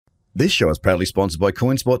This show is proudly sponsored by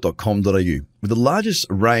coinspot.com.au, with the largest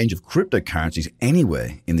range of cryptocurrencies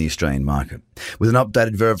anywhere in the Australian market. With an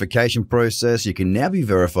updated verification process, you can now be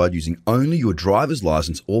verified using only your driver's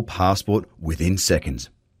license or passport within seconds.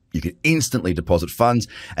 You can instantly deposit funds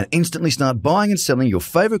and instantly start buying and selling your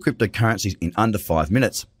favourite cryptocurrencies in under 5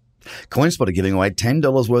 minutes. CoinSpot are giving away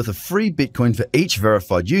 $10 worth of free Bitcoin for each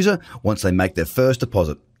verified user once they make their first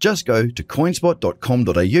deposit. Just go to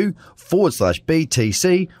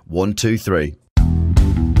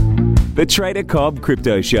coinspot.com.au/BTC123. The Trader Cobb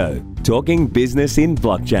Crypto Show, talking business in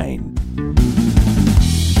blockchain.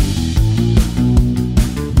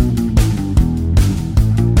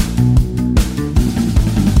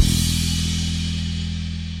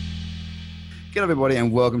 G'day everybody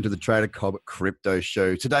and welcome to the Trader Cobb Crypto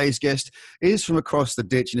Show. Today's guest is from across the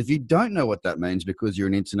ditch, and if you don't know what that means because you're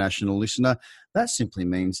an international listener, that simply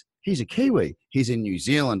means he's a Kiwi. He's in New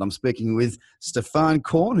Zealand. I'm speaking with Stefan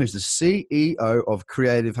Korn, who's the CEO of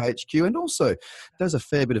Creative HQ and also does a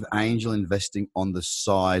fair bit of angel investing on the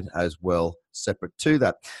side as well, separate to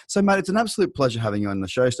that. So mate, it's an absolute pleasure having you on the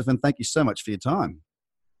show, Stefan. Thank you so much for your time.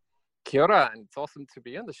 Kia ora, and it's awesome to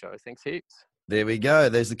be on the show. Thanks heaps. There we go.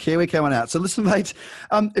 There's the Kiwi coming out. So listen, mate,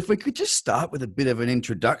 if we could just start with a bit of an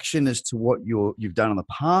introduction as to what you've done in the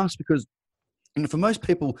past, because for most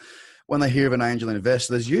people, when they hear of an angel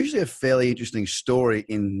investor, there's usually a fairly interesting story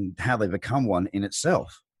in how they become one in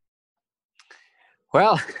itself.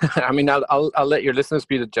 Well, I mean, I'll let your listeners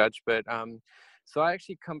be the judge, but so I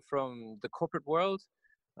actually come from the corporate world.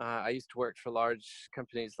 I used to work for large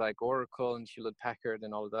companies like Oracle and Hewlett-Packard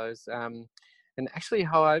and all of those. And actually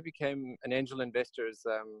how I became an angel investor is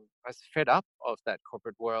I was fed up of that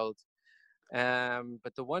corporate world.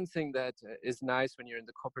 But the one thing that is nice when you're in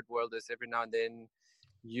the corporate world is every now and then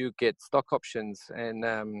you get stock options. And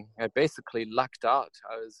I basically lucked out.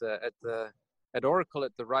 I was at Oracle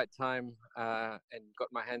at the right time and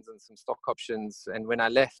got my hands on some stock options. And when I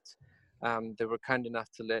left, they were kind enough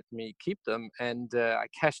to let me keep them. And I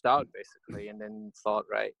cashed out basically and then thought,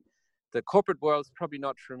 right, the corporate world is probably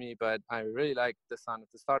not for me, but I really like the sound of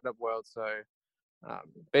the startup world. So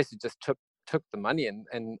basically just took the money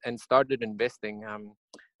and started investing.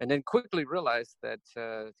 And then quickly realized that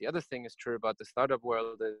the other thing is true about the startup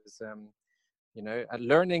world is,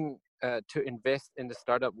 learning to invest in the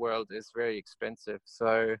startup world is very expensive.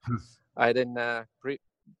 So I then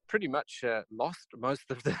pretty much lost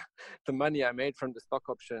most of the money I made from the stock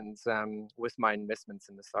options with my investments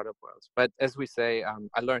in the startup world. But as we say,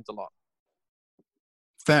 I learned a lot.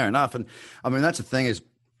 Fair enough. And I mean, that's the thing is,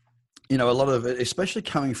 a lot of it, especially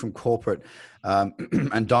coming from corporate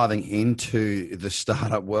and diving into the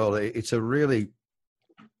startup world, it's a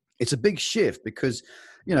big shift because,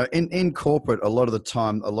 in corporate, a lot of the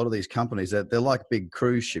time, a lot of these companies, they're like big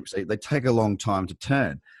cruise ships. They take a long time to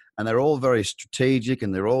turn. And they're all very strategic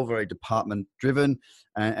and they're all very department driven.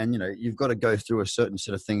 And you've got to go through a certain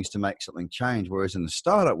set of things to make something change. Whereas in the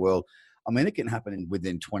startup world, I mean, it can happen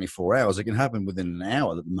within 24 hours. It can happen within an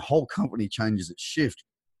hour. The whole company changes its shift.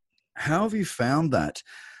 How have you found that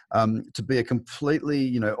to be a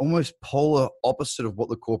completely, almost polar opposite of what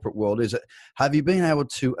the corporate world is? Have you been able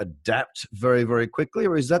to adapt very, very quickly?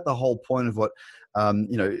 Or is that the whole point of what,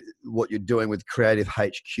 what you're doing with Creative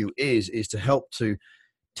HQ is to help to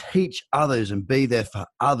teach others and be there for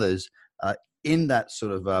others in that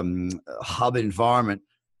sort of hub environment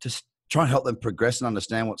to try and help them progress and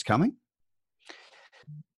understand what's coming?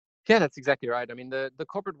 Yeah, that's exactly right. I mean, the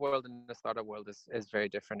corporate world and the startup world is very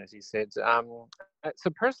different, as you said. So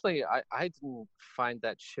personally, I didn't find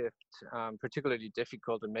that shift particularly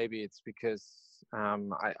difficult, and maybe it's because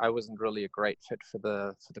I wasn't really a great fit for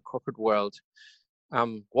the corporate world.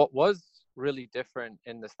 What was really different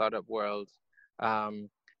in the startup world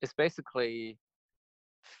is basically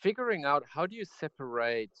figuring out how do you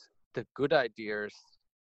separate the good ideas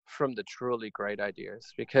from the truly great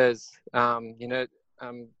ideas, because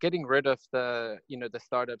getting rid of the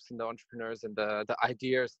startups and the entrepreneurs and the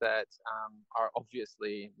ideas that are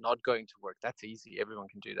obviously not going to work, that's easy, everyone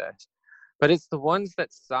can do that. But it's the ones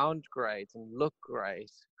that sound great and look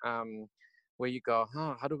great, where you go,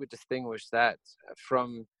 how do we distinguish that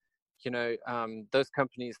from those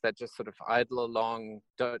companies that just sort of idle along,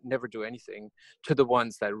 never do anything, to the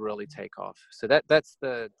ones that really take off. So that's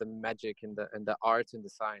the magic and the art and the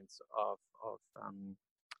science of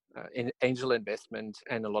in angel investment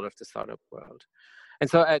and a lot of the startup world. And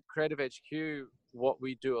so at Creative HQ, what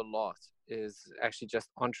we do a lot is actually just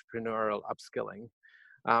entrepreneurial upskilling,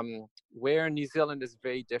 where New Zealand is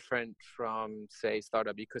very different from, say,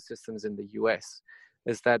 startup ecosystems in the US,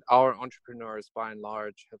 is that our entrepreneurs, by and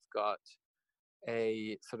large, have got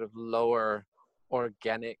a sort of lower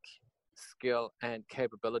organic skill and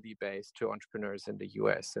capability base to entrepreneurs in the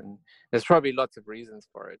US. And there's probably lots of reasons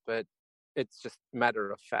for it, but it's just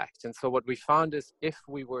matter of fact. And so what we found is if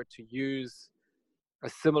we were to use a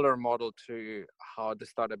similar model to how the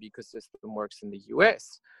startup ecosystem works in the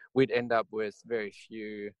US, we'd end up with very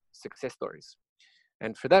few success stories.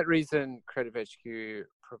 And for that reason, Creative HQ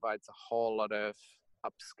provides a whole lot of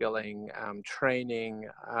upskilling, training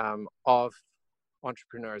of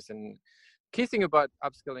entrepreneurs. And key thing about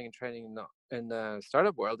upskilling and training in the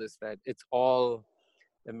startup world is that it's all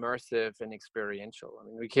immersive and experiential. I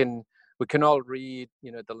mean, we can all read,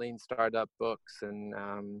 the lean startup books and,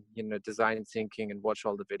 design thinking and watch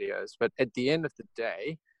all the videos. But at the end of the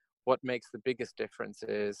day, what makes the biggest difference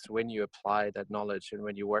is when you apply that knowledge and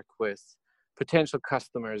when you work with potential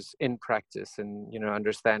customers in practice and,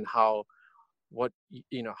 understand how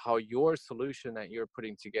your solution that you're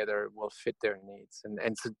putting together will fit their needs.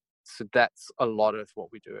 And so that's a lot of what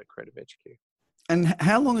we do at Creative HQ. And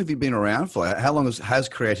how long have you been around for? How long has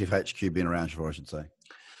Creative HQ been around for, I should say?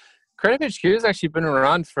 Creative HQ has actually been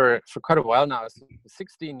around for quite a while now. It's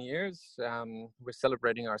 16 years. We're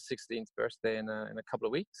celebrating our 16th birthday in a couple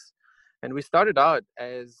of weeks. And we started out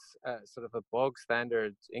as sort of a bog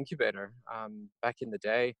standard incubator back in the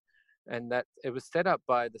day. And that it was set up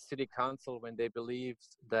by the city council when they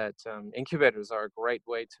believed that incubators are a great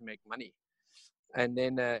way to make money. And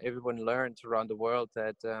then everyone learned around the world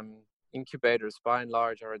that incubators, by and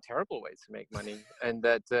large, are a terrible way to make money, and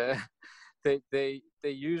that they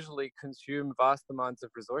usually consume vast amounts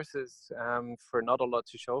of resources for not a lot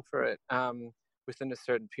to show for it within a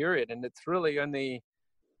certain period. And it's really only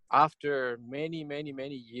after many, many,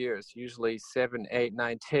 many years, usually 7, 8,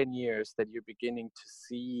 9, 10 years, that you're beginning to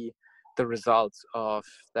see the results of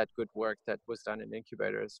that good work that was done in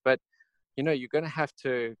incubators. But you're going to have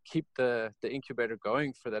to keep the incubator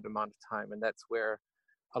going for that amount of time, and that's where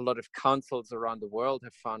a lot of councils around the world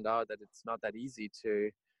have found out that it's not that easy to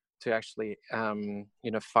actually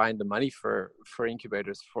find the money for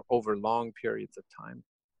incubators for over long periods of time.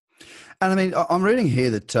 And I mean, I'm reading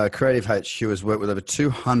here that Creative HQ has worked with over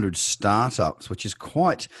 200 startups, which is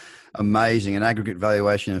quite amazing. An aggregate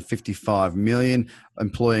valuation of 55 million,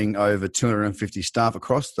 employing over 250 staff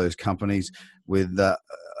across those companies, with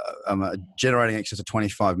generating excess of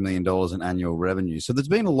 $25 million in annual revenue. So there's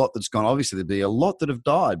been a lot that's gone. Obviously, there'd be a lot that have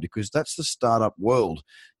died, because that's the startup world.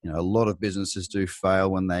 A lot of businesses do fail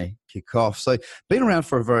when they kick off. So been around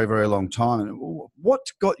for a very, very long time. What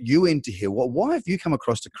got you into here? Why have you come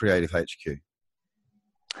across to Creative HQ?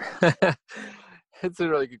 It's a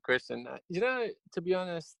really good question. To be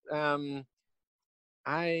honest,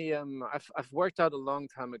 I've worked out a long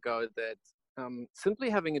time ago that simply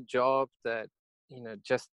having a job that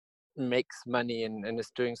just makes money and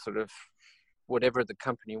is doing sort of whatever the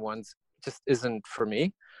company wants just isn't for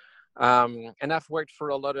me. And I've worked for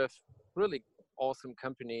a lot of really awesome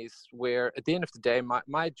companies where at the end of the day,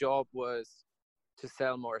 my job was to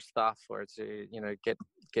sell more stuff or to,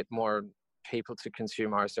 get more people to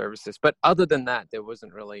consume our services. But other than that, there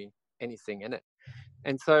wasn't really anything in it.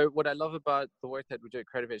 And so what I love about the work that we do at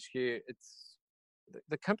Creative HQ, it's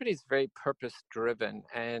the company is very purpose driven,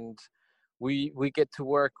 and we get to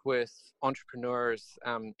work with entrepreneurs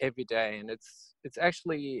every day, and it's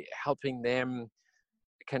actually helping them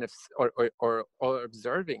kind of or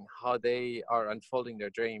observing how they are unfolding their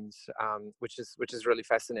dreams, which is really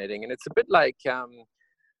fascinating. And it's a bit like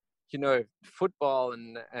football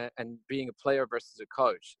and being a player versus a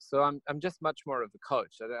coach. So I'm just much more of a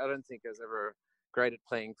coach. I don't think I was ever great at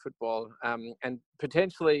playing football. And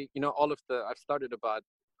potentially, I've started about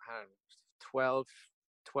 12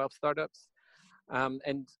 startups.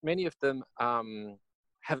 And many of them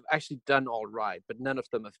have actually done all right, but none of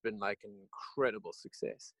them have been like an incredible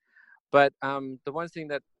success. But the one thing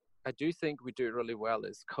that I do think we do really well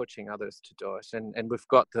is coaching others to do it. And we've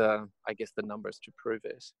got the numbers to prove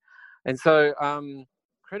it. And so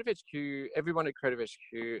Creative HQ, everyone at Creative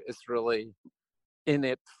HQ is really in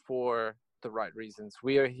it for the right reasons.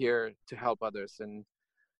 We are here to help others. And,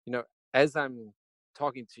 as I'm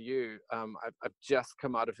talking to you, I've just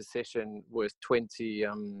come out of a session with 20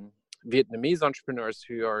 Vietnamese entrepreneurs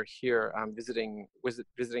who are here visiting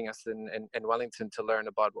us in Wellington to learn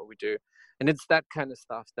about what we do. And it's that kind of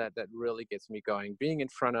stuff that really gets me going. Being in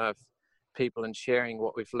front of people and sharing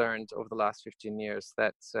what we've learned over the last 15 years,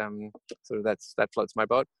 that floats my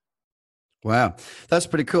boat. Wow, that's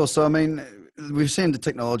pretty cool. So, I mean, we've seen the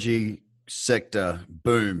technology sector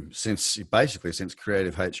boom since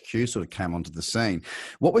Creative HQ sort of came onto the scene.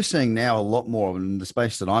 What we're seeing now a lot more, in the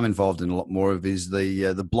space that I'm involved in a lot more of, is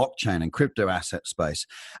the blockchain and crypto asset space.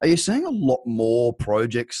 Are you seeing a lot more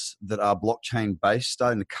projects that are blockchain based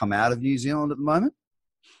starting to come out of New Zealand at the moment?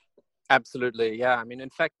 Absolutely, yeah. I mean, in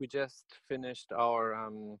fact, we just finished our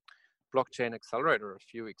blockchain accelerator a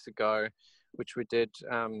few weeks ago, which we did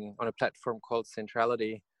on a platform called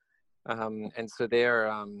Centrality. And so they're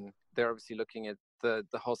obviously looking at the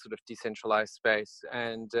whole sort of decentralized space,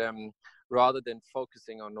 and rather than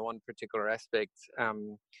focusing on one particular aspect,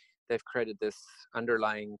 they've created this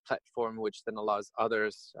underlying platform which then allows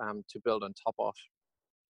others to build on top of.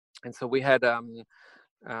 And so we had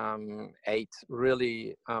 8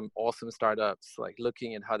 really awesome startups, like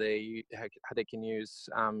looking at how they can use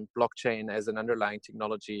blockchain as an underlying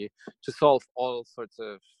technology to solve all sorts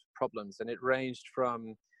of problems. And it ranged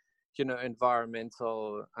from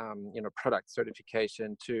environmental, product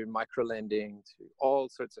certification to micro lending to all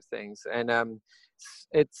sorts of things. And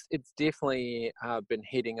it's definitely been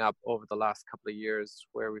heating up over the last couple of years,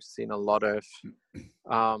 where we've seen a lot of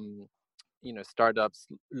startups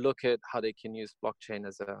look at how they can use blockchain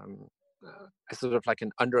as a sort of like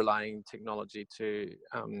an underlying technology to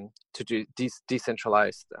do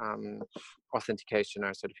decentralized authentication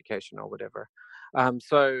or certification or whatever.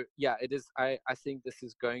 So yeah, it is. I think this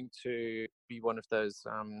is going to be one of those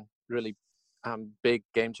really big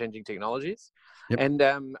game-changing technologies. Yep. And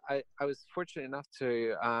I was fortunate enough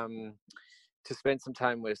to spend some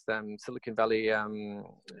time with Silicon Valley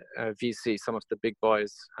VC, some of the big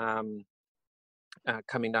boys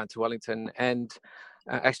coming down to Wellington, and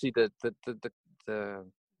actually the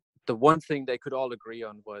one thing they could all agree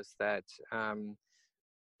on was that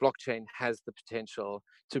blockchain has the potential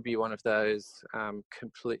to be one of those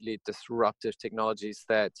completely disruptive technologies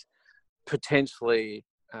that potentially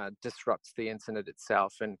disrupts the internet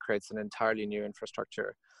itself and creates an entirely new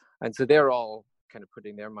infrastructure. And so they're all kind of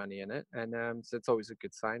putting their money in it, and so it's always a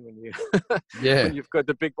good sign when you when you've got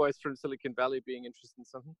the big boys from Silicon Valley being interested in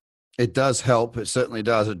something. It does help. It certainly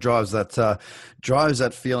does. It drives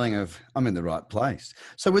that feeling of I'm in the right place.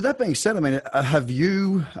 So with that being said, I mean, have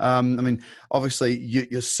you, obviously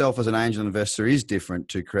yourself as an angel investor is different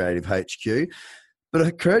to Creative HQ, but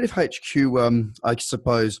at Creative HQ, I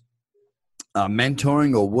suppose,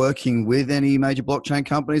 mentoring or working with any major blockchain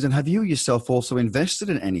companies, and have you yourself also invested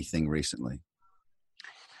in anything recently?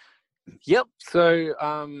 Yep. So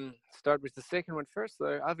start with the second one first.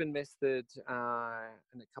 So I've invested in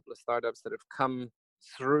a couple of startups that have come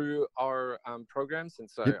through our programs, and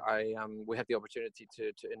so we have the opportunity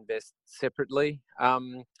to invest separately.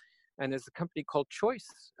 And there's a company called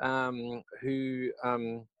Choice, who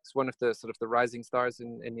is one of the sort of the rising stars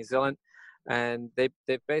in New Zealand, and they're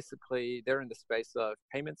in the space of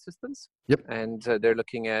payment systems. Yep. And they're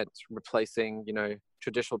looking at replacing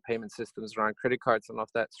traditional payment systems around credit cards and all of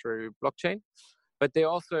that through blockchain. But they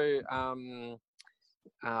also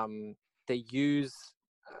they use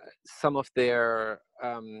some of their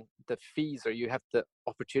the fees, or you have the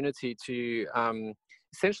opportunity to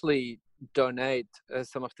essentially donate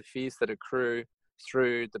some of the fees that accrue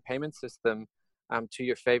through the payment system to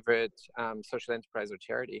your favorite social enterprise or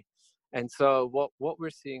charity. And so what we're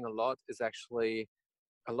seeing a lot is actually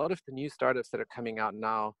a lot of the new startups that are coming out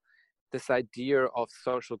now. This idea of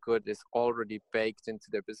social good is already baked into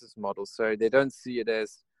their business model. So they don't see it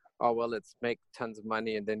as, oh, well, let's make tons of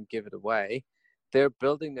money and then give it away. They're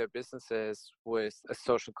building their businesses with a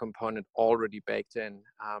social component already baked in.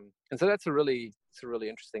 And so it's a really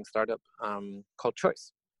interesting startup called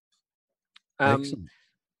Choice. Excellent.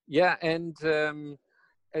 Yeah, and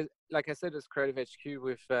like I said, as Creative HQ,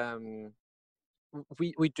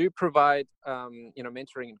 we do provide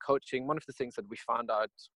mentoring and coaching. One of the things that we found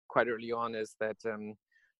out quite early on is that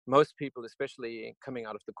most people, especially coming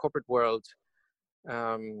out of the corporate world,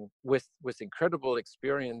 with incredible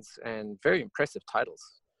experience and very impressive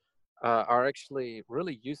titles, are actually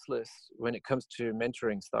really useless when it comes to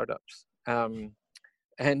mentoring startups. And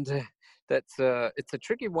it's a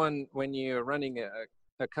tricky one when you're running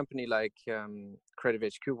a company like Creative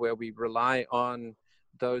HQ, where we rely on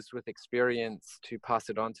those with experience to pass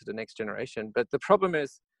it on to the next generation. But the problem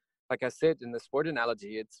is, like I said in the sport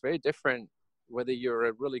analogy, it's very different whether you're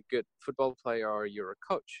a really good football player or you're a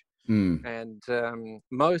coach. And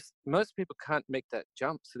most people can't make that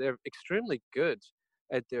jump. So they're extremely good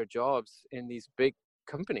at their jobs in these big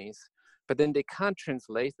companies, but then they can't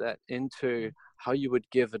translate that into how you would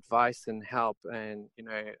give advice and help and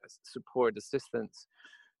support, assistance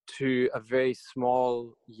to a very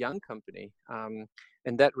small young company.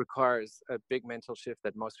 And that requires a big mental shift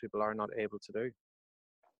that most people are not able to do.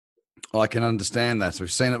 I can understand that. So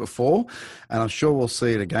we've seen it before, and I'm sure we'll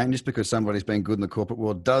see it again. Just because somebody's been good in the corporate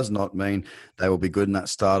world does not mean they will be good in that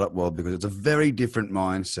startup world, because it's a very different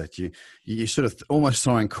mindset. You sort of almost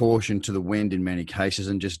throwing caution to the wind in many cases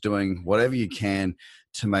and just doing whatever you can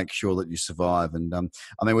to make sure that you survive. And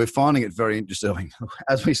I mean, we're finding it very interesting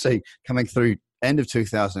as we see coming through end of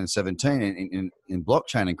 2017 in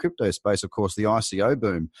blockchain and crypto space. Of course, the ICO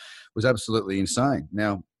boom was absolutely insane.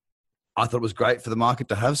 Now, I thought it was great for the market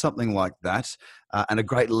to have something like that, and a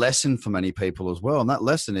great lesson for many people as well. And that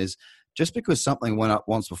lesson is, just because something went up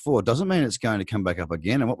once before doesn't mean it's going to come back up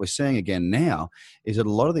again. And what we're seeing again now is that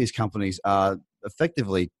a lot of these companies are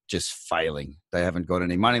effectively just failing. They haven't got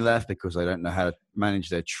any money left because they don't know how to manage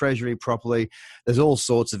their treasury properly. There's all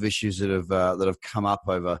sorts of issues that have come up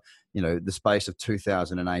over the space of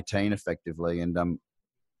 2018 effectively. And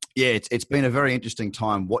yeah, it's been a very interesting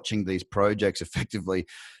time watching these projects effectively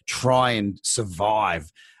try and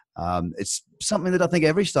survive. It's something that I think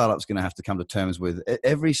every startup's going to have to come to terms with.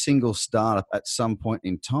 Every single startup at some point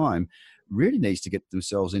in time really needs to get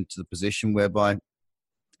themselves into the position whereby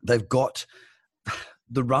they've got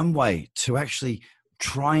the runway to actually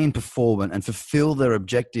try and perform and fulfill their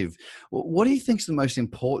objective. What do you think is the most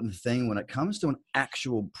important thing when it comes to an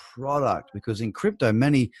actual product? Because in crypto,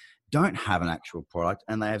 many don't have an actual product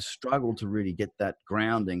and they have struggled to really get that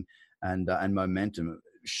grounding and momentum.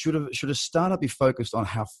 Should a startup be focused on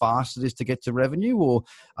how fast it is to get to revenue, or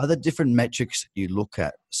are there different metrics you look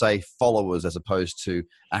at, say followers as opposed to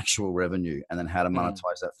actual revenue, and then how to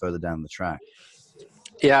monetize that further down the track?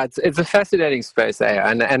 Yeah, it's a fascinating space,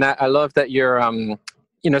 and I love that you're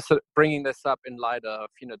sort of bringing this up in light of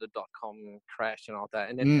the .com crash and all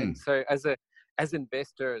that, and so as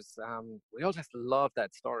investors, we all just love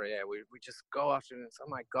that story. We just go after it and say,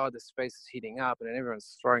 oh my God, this space is heating up, and then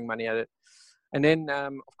everyone's throwing money at it. And then,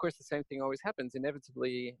 of course, the same thing always happens.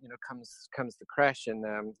 Inevitably, comes the crash, and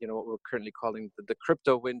what we're currently calling the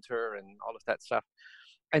crypto winter and all of that stuff.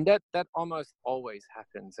 And that almost always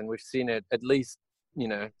happens, and we've seen it at least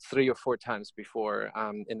 3 or 4 times before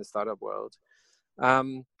in the startup world.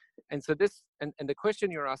 And so the question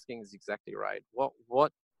you're asking is exactly right.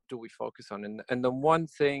 What do we focus on? And the one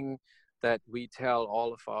thing that we tell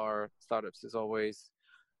all of our startups is always,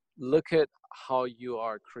 look at how you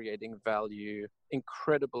are creating value,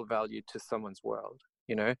 incredible value to someone's world,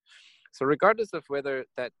 So regardless of whether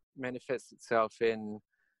that manifests itself in,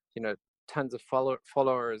 tons of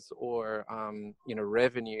followers or,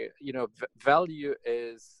 revenue, value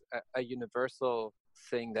is a universal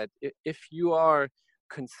thing that if you are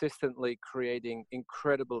consistently creating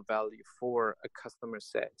incredible value for a customer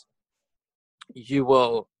set, you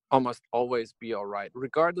will almost always be all right,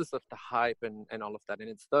 regardless of the hype and all of that. And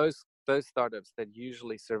it's those startups that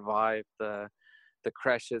usually survive the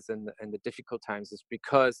crashes and the difficult times, is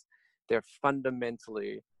because they're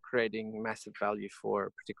fundamentally creating massive value for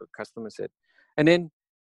a particular customer set. And then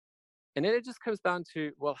it just comes down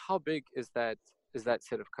to, well, how big is that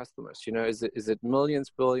set of customers? Is it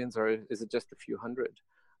millions, billions, or is it just a few hundred?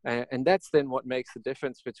 And that's then what makes the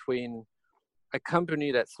difference between a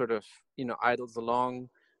company that sort of idles along,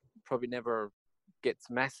 probably never gets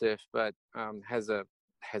massive, but has a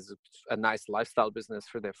nice lifestyle business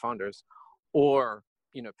for their founders, or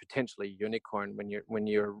potentially unicorn when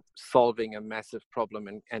you're solving a massive problem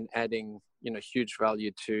and adding huge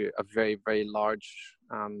value to a very, very large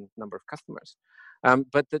number of customers.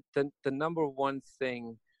 But the number one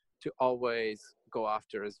thing to always go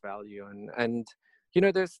after is value, and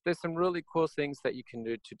there's some really cool things that you can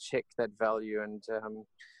do to check that value. And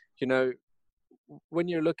when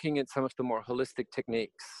you're looking at some of the more holistic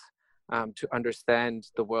techniques to understand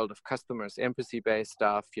the world of customers, empathy-based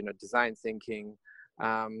stuff, design thinking,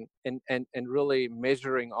 and really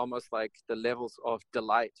measuring almost like the levels of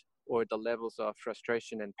delight or the levels of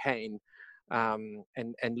frustration and pain,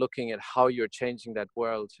 and looking at how you're changing that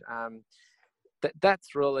world,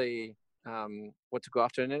 that's really what to go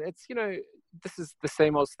after. And it's this is the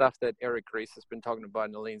same old stuff that Eric Ries has been talking about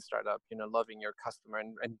in the Lean Startup, loving your customer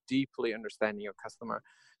and deeply understanding your customer.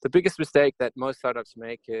 The biggest mistake that most startups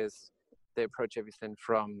make is they approach everything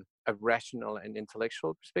from a rational and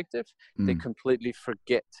intellectual perspective. They completely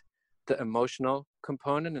forget the emotional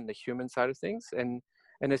component and the human side of things. And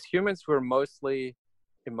as humans, we're mostly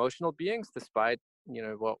emotional beings, despite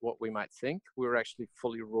what we might think. We're actually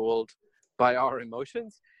fully ruled by our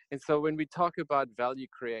emotions. And so when we talk about value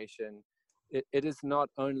creation, it is not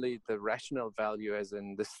only the rational value, as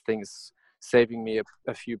in this thing's saving me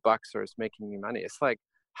a few bucks or it's making me money. It's like,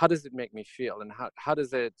 how does it make me feel, and how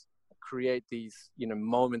does it create these,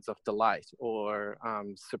 moments of delight or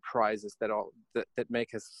surprises that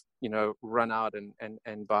make us, run out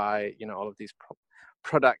and buy, all of these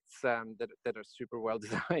products that are super well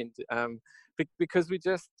designed, because we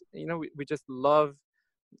just, we just love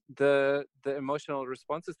the emotional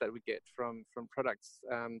responses that we get from products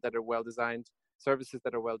that are well designed, services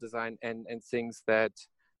that are well designed, and things that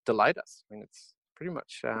delight us. I mean, it's pretty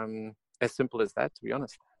much as simple as that, to be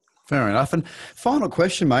honest. Fair enough. And final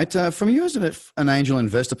question, mate, from you as an angel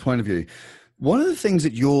investor point of view, what are the things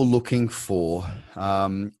that you're looking for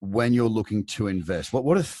when you're looking to invest?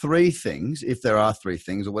 What are three things, if there are three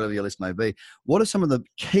things or whatever your list may be, what are some of the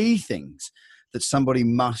key things that somebody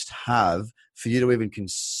must have for you to even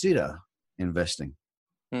consider investing?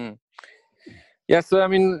 Yeah, so I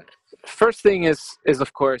mean, first thing is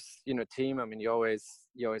of course, team. I mean, you always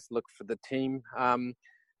look for the team.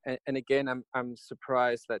 And again, I'm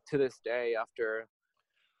surprised that to this day, after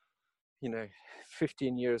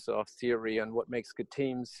 15 years of theory on what makes good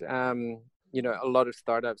teams, a lot of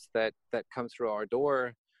startups that come through our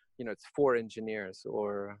door, it's 4 engineers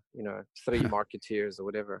or 3 marketeers or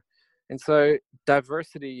whatever. And so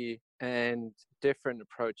diversity and different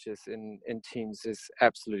approaches in teams is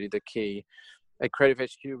absolutely the key. At Creative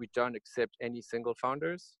HQ, we don't accept any single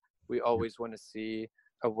founders. We always want to see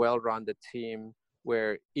a well-rounded team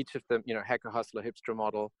where each of them, hacker, hustler, hipster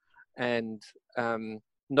model. And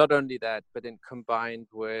not only that, but then combined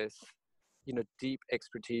with, deep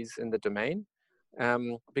expertise in the domain.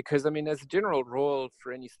 Because, I mean, as a general rule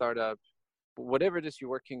for any startup, whatever it is you're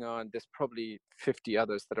working on, there's probably 50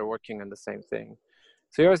 others that are working on the same thing.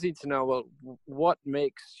 So you always need to know, well, what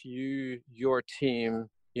makes your team,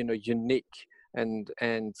 unique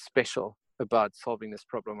and special about solving this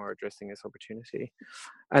problem or addressing this opportunity.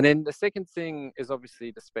 And then the second thing is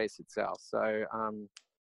obviously the space itself. So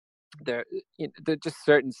there are just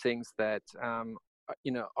certain things that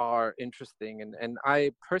are interesting, and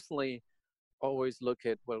I personally always look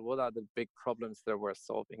at, well, what are the big problems that are worth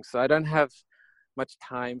solving? So I don't have much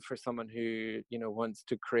time for someone who wants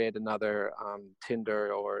to create another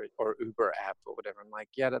Tinder or Uber app or whatever. I'm like,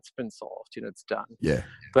 yeah, that's been solved, it's done. Yeah.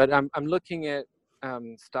 But I'm looking at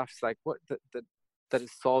stuff like what that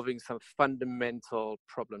is solving some fundamental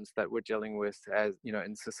problems that we're dealing with as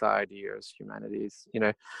in society or as humanities.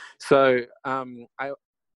 So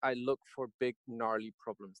I look for big gnarly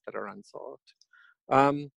problems that are unsolved.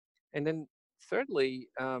 And then thirdly,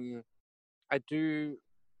 I do,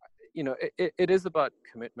 it is about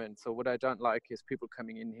commitment. So what I don't like is people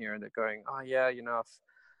coming in here and they're going, oh yeah,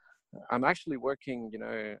 I'm actually working,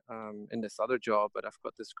 in this other job, but I've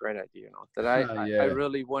got this great idea, that I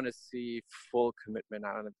really want to see full commitment.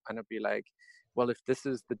 And I'd be like, well, if this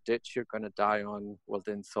is the ditch you're going to die on, well,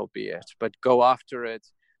 then so be it. But go after it.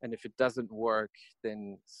 And if it doesn't work,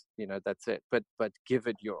 then, that's it. But give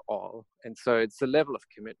it your all. And so it's a level of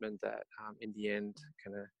commitment that in the end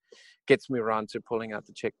kind of gets me around to pulling out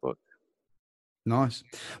the checkbook. Nice.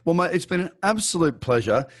 Well, mate, it's been an absolute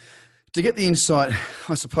pleasure to get the insight,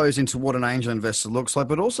 I suppose, into what an angel investor looks like,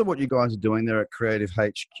 but also what you guys are doing there at Creative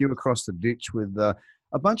HQ across the ditch with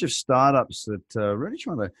a bunch of startups that are really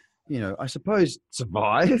trying to, I suppose,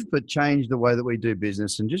 survive, but change the way that we do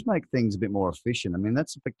business and just make things a bit more efficient. I mean,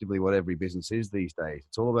 that's effectively what every business is these days.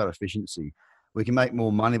 It's all about efficiency. We can make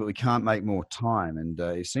more money, but we can't make more time. And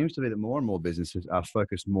it seems to be that more and more businesses are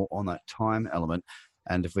focused more on that time element.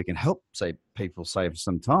 And if we can help, say, people save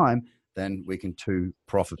some time, then we can too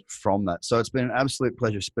profit from that. So it's been an absolute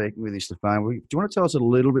pleasure speaking with you, Stefan. Do you want to tell us a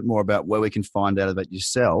little bit more about where we can find out about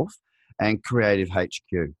yourself and Creative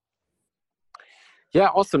HQ? Yeah,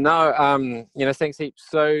 awesome. No, thanks heaps.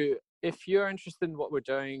 So if you're interested in what we're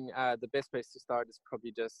doing, the best place to start is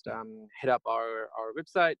probably just hit up our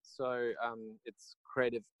website. So it's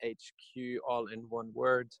creativehq, all in one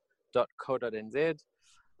word, .co.nz.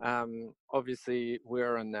 Obviously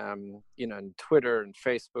we're on on Twitter and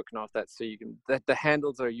Facebook and all that, so you can the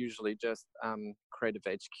handles are usually just Creative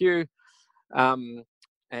HQ,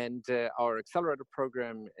 and our accelerator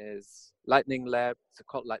program is Lightning Lab. It's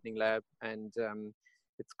called Lightning Lab, and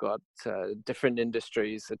it's got different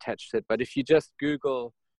industries attached to it. But if you just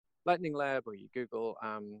Google Lightning Lab or you Google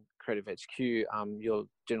Creative HQ, you'll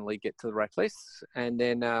generally get to the right place. And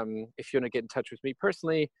then if you want to get in touch with me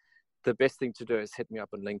personally, the best thing to do is hit me up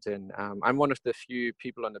on LinkedIn. I'm one of the few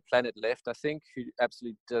people on the planet left, I think, who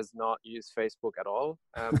absolutely does not use Facebook at all.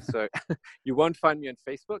 So you won't find me on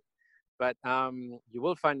Facebook, but you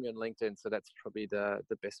will find me on LinkedIn. So that's probably the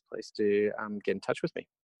best place to get in touch with me.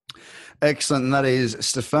 Excellent. And that is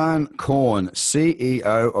Stefan Korn,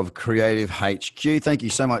 CEO of Creative HQ. Thank you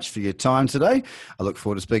so much for your time today. I look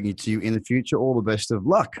forward to speaking to you in the future. All the best of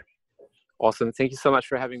luck. Awesome. Thank you so much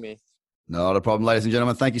for having me. Not a problem, ladies and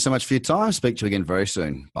gentlemen. Thank you so much for your time. Speak to you again very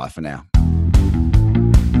soon. Bye for now.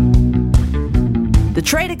 The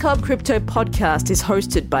Trader Cobb Crypto Podcast is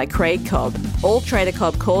hosted by Craig Cobb. All Trader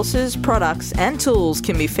Cobb courses, products, and tools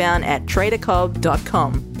can be found at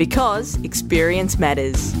tradercobb.com because experience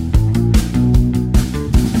matters.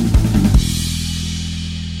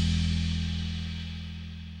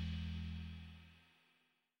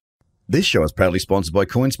 This show is proudly sponsored by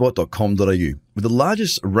coinspot.com.au, with the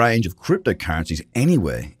largest range of cryptocurrencies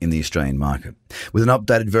anywhere in the Australian market. With an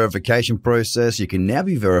updated verification process, you can now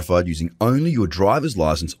be verified using only your driver's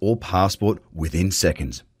license or passport within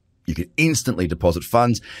seconds. You can instantly deposit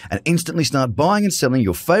funds and instantly start buying and selling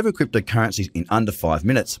your favorite cryptocurrencies in under 5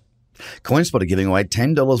 minutes. CoinSpot are giving away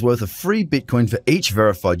 $10 worth of free Bitcoin for each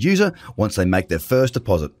verified user once they make their first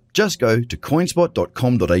deposit. Just go to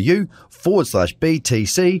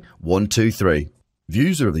coinspot.com.au/BTC123.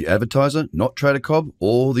 Views are of the advertiser, not Trader Cobb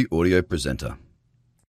or the audio presenter.